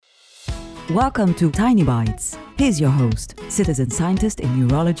Welcome to Tiny Bites. Here's your host, citizen scientist in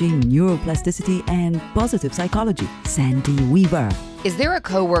neurology, neuroplasticity, and positive psychology, Sandy Weaver. Is there a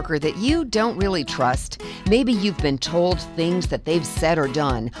coworker that you don't really trust? Maybe you've been told things that they've said or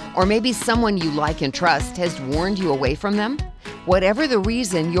done, or maybe someone you like and trust has warned you away from them? Whatever the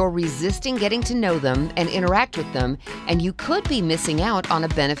reason, you're resisting getting to know them and interact with them, and you could be missing out on a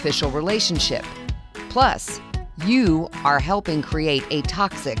beneficial relationship. Plus, you are helping create a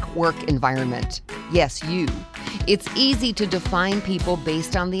toxic work environment. Yes, you. It's easy to define people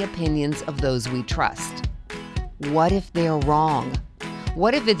based on the opinions of those we trust. What if they're wrong?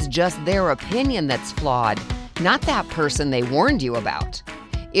 What if it's just their opinion that's flawed, not that person they warned you about?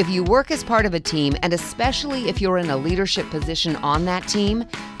 If you work as part of a team, and especially if you're in a leadership position on that team,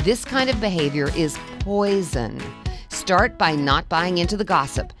 this kind of behavior is poison. Start by not buying into the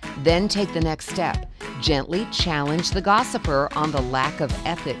gossip, then take the next step. Gently challenge the gossiper on the lack of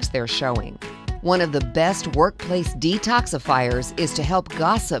ethics they're showing. One of the best workplace detoxifiers is to help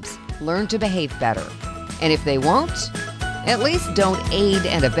gossips learn to behave better. And if they won't, at least don't aid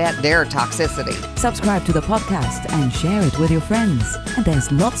and abet their toxicity. Subscribe to the podcast and share it with your friends. And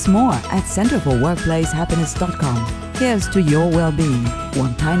there's lots more at centerforworkplacehappiness.com. Here's to your well-being,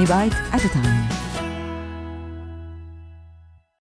 one tiny bite at a time.